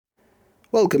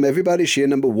Welcome everybody, Shir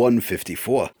number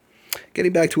 154.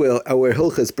 Getting back to our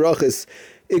Hilchas Brachas,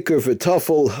 Iker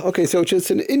v'Tafel. Okay, so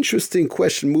just an interesting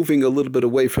question, moving a little bit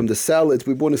away from the salads.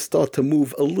 We want to start to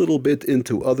move a little bit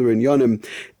into other inyanim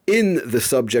in the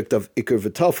subject of Iker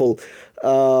v'Tafel,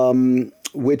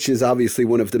 which is obviously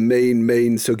one of the main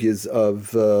sugyas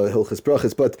of Hilchas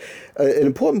Brachas. But an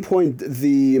important point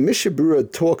the Mishnah Berurah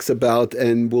talks about,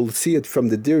 and we'll see it from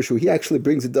the Dirshu, he actually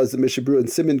does the Mishnah Berurah in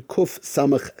Siman Kuf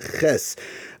Samach Ches,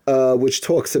 which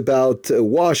talks about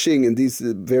washing and these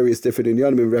various different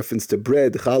inyanim in reference to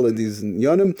bread, chal, and these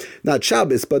inyanim, not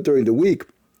Shabbos, but during the week.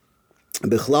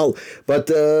 Bichlal. But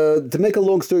to make a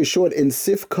long story short, in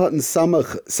Sif Katan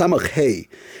Samach Hey,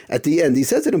 at the end, he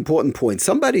says an important point.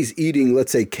 Somebody's eating,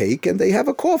 let's say, cake, and they have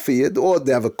a coffee, or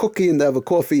they have a cookie and they have a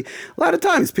coffee. A lot of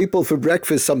times, people for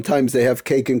breakfast, sometimes they have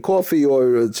cake and coffee,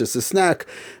 or just a snack,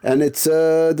 and it's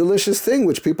a delicious thing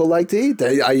which people like to eat.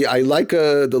 I like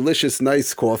a delicious,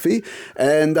 nice coffee,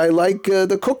 and I like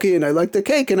the cookie, and I like the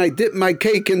cake, and I dip my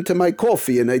cake into my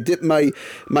coffee, and I dip my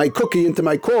cookie into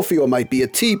my coffee, or might be a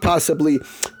tea, possibly.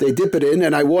 They dip it in,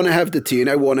 and I want to have the tea, and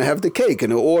I want to have the cake,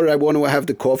 or I want to have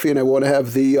the coffee, and I want to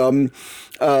have the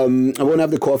I want to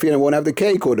have the coffee, and I want to have the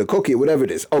cake or the cookie, whatever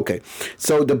it is. Okay,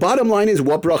 so the bottom line is,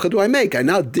 what bracha do I make? I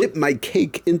now dip my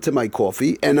cake into my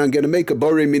coffee, and I'm going to make a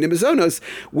borei mina mazonos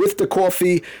with the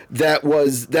coffee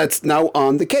that's now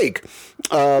on the cake.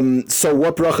 So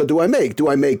what bracha do I make? Do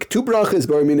I make two brachas,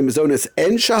 borei mina mazonos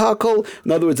and shahakol?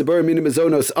 In other words, a borei mina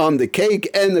mazonos on the cake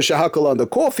and the shahakol on the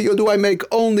coffee, or do I make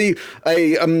only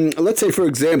a let's say, for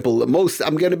example, I'm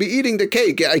going to be eating the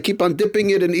cake. I keep on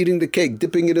dipping it and eating the cake,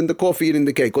 dipping it in the coffee, eating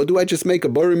the cake. Or do I just make a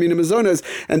borei mina mazonos,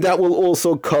 and that will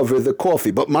also cover the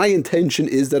coffee? But my intention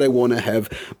is that I want to have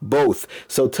both.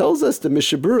 So tells us the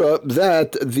Mishnah Berurah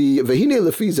that the vehine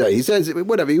lefiza, he says,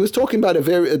 whatever, he was talking about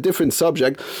a different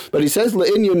subject, but he says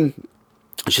le'inyan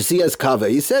Shasias Kava.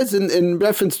 He says in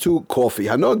reference to coffee,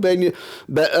 Hanog Beinenu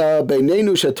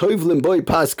Shatoivlim Boy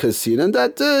Pas Kasin, and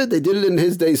that they did it in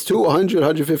his days too,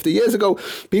 150 years ago.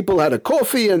 People had a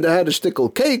coffee and they had a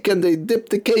shtickle cake, and they dipped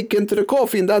the cake into the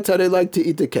coffee, and that's how they like to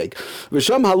eat the cake.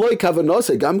 V'sham haloi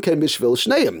kavanose gam ken bishvil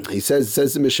shneim. He says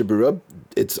the Mishnah Berurah,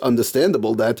 it's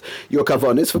understandable that your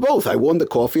kavan is for both. I want the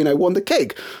coffee and I want the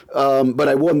cake, but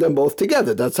I want them both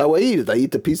together. That's how I eat it. I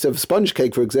eat a piece of sponge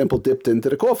cake, for example, dipped into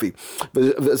the coffee.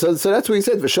 So that's what he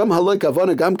said. V'sham haloi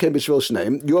kavana gam ken b'shvil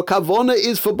shneim. Your kavana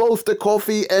is for both the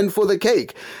coffee and for the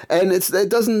cake, and it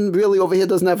doesn't really over here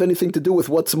doesn't have anything to do with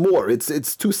what's more.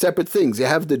 It's two separate things. You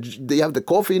have the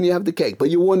coffee and you have the cake, but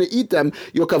you want to eat them.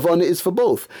 Your kavana is for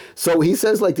both. So he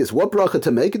says like this: what bracha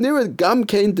to make? Nira gam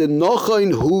ken de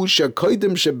nochain hu shakoidim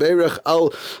sheberach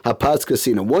al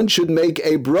hapaskasina. One should make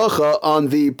a bracha on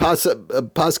the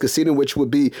paskasina, which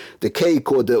would be the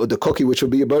cake or the cookie, which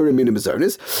would be a borei mina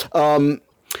mazonos.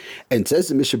 And says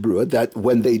the Mishnah Berurah that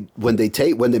when they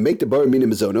make the borei mina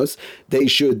mazonos, they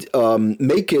should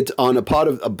make it on a part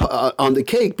of on the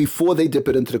cake before they dip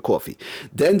it into the coffee.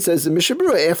 Then says the Mishnah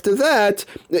Berurah, after that,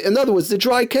 in other words, the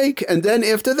dry cake, and then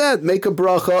after that, make a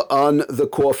bracha on the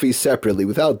coffee separately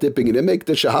without dipping it, and make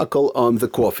the shahakal on the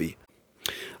coffee.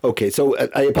 Okay, so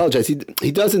I apologize. He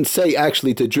doesn't say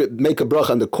actually to make a bracha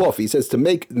on the coffee. He says to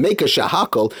make a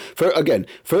shahakal.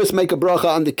 First make a bracha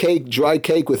on the cake, dry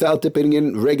cake, without dipping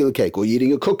in regular cake. Or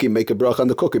eating a cookie, make a bracha on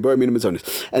the cookie, borei mina mazonos.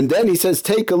 And then he says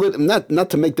take a little,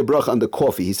 not to make the bracha on the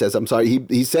coffee. He says, I'm sorry.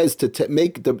 He says to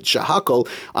make the shahakal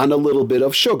on a little bit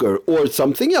of sugar or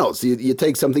something else. You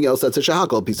take something else that's a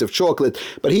shahakal, a piece of chocolate.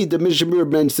 But the Mishnah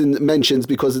Berurah mentions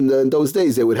because in those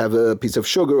days they would have a piece of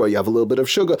sugar, or you have a little bit of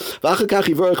sugar.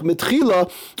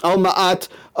 Mitchila al ma'at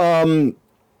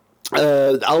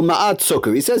al ma'at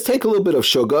sukkar. He says take a little bit of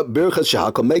sugar, birchas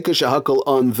shahakal, make a shahakal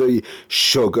on the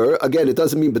sugar. Again, it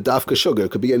doesn't mean bedafka sugar.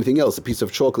 It could be anything else, a piece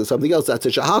of chocolate, something else. That's a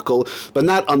shahakal, but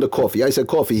not on the coffee. I said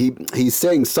coffee. He's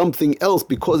saying something else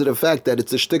because of the fact that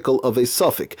it's a shtickle of a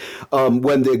suffix.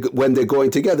 When they're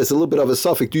going together, it's a little bit of a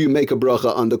suffix. Do you make a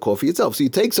bracha on the coffee itself? So you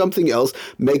take something else,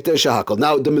 make the shahakal.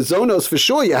 Now the mazonos for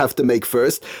sure you have to make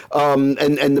first, and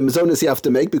the mazonos you have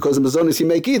to make because the mazonos you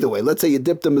make either way. Let's say you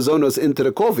dip the mazonos into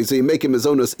the coffee, so you're making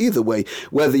mazonos either way,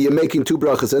 whether you're making two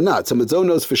brachas or not. So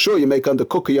mazonos for sure you make on the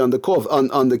cookie, on the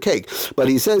on the cake. But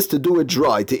he says to do it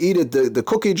dry, to eat it the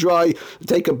cookie dry,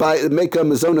 take a bite, make a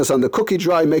mazonos on the cookie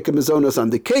dry, make a mazonos on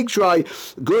the cake dry.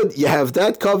 Good, you have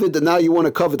that covered, and now you want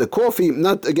to cover the coffee,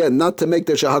 not to make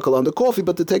the shahakal on the coffee,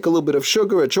 but to take a little bit of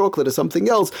sugar or chocolate or something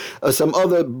else, some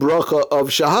other bracha of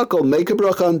shahakal, make a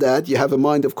bracha on that. You have in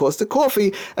mind, of course, the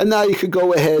coffee, and now you could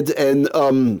go ahead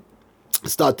and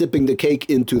start dipping the cake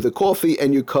into the coffee,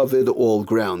 and you covered all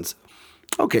grounds.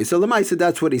 Okay, so Lamaisa,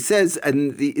 that's what he says,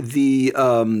 and the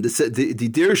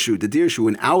dirshu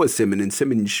in our siman, in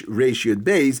siman ratio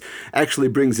bays, actually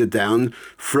brings it down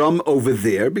from over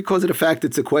there because of the fact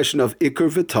it's a question of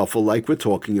ikr v'tafel, like we're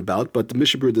talking about. But the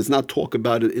Mishabur does not talk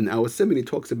about it in our siman; he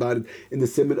talks about it in the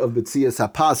siman of B'tzias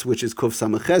Hapas, which is Kuf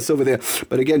Samaches over there.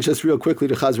 But again, just real quickly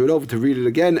to chazar it over to read it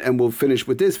again, and we'll finish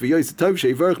with this. V'yoyis tov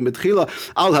sheivarch mitchila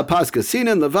al hapas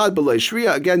kasinan levad b'loy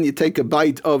shriya. Again, you take a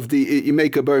bite of you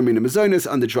make a bar min mazonos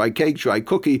on the dry cake, dry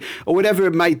cookie, or whatever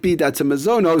it might be that's a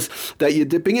mazonos that you're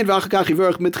dipping in. Take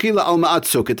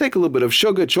a little bit of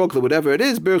sugar, chocolate, whatever it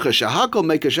is. Bircha shahakal,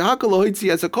 make a shahakal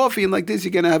lohoitzi as a coffee, and like this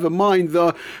you're going to have in mind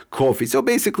the coffee. So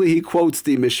basically he quotes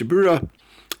the Mishabura,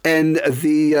 and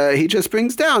he just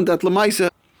brings down that Lamaisa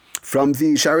from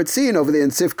the Sharetzion over there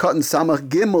in Sif Cotton Samach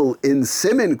Gimel in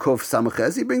Simin Kuf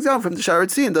Samachez, he brings out from the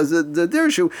Sharetzion, does the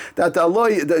Dirshu, that the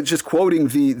Aloy, just quoting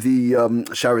the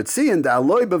Sharetzion, the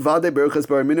Aloy Bevade Berachas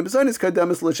Baramin Mazonis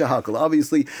Kademis L'Shahakal.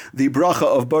 Obviously, the bracha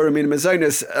of Baramin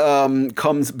Mazonis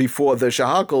comes before the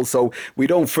Shahakal, so we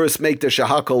don't first make the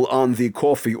Shahakal on the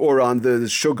coffee or on the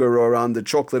sugar or on the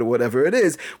chocolate or whatever it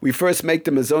is. We first make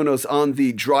the Mazonos on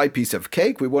the dry piece of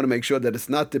cake. We want to make sure that it's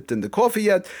not dipped in the coffee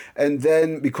yet, and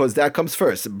then, because that comes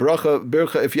first.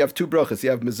 Bircha, if you have two brachas, you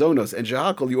have mazonos and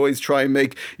shahakal, you always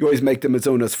make the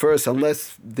mazonos first,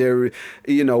 unless there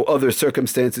are, other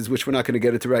circumstances which we're not going to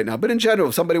get into right now. But in general,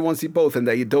 if somebody wants to eat both and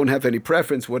that you don't have any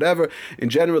preference, whatever, in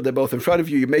general, they're both in front of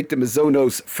you, you make the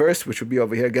mazonos first, which would be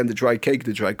over here again, the dry cake,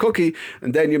 the dry cookie,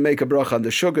 and then you make a bracha on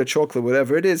the sugar, chocolate,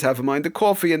 whatever it is, have in mind the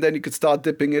coffee, and then you could start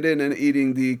dipping it in and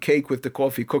eating the cake with the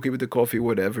coffee, cookie with the coffee,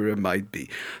 whatever it might be.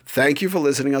 Thank you for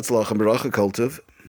listening. Atzlach and Baracha Kultiv.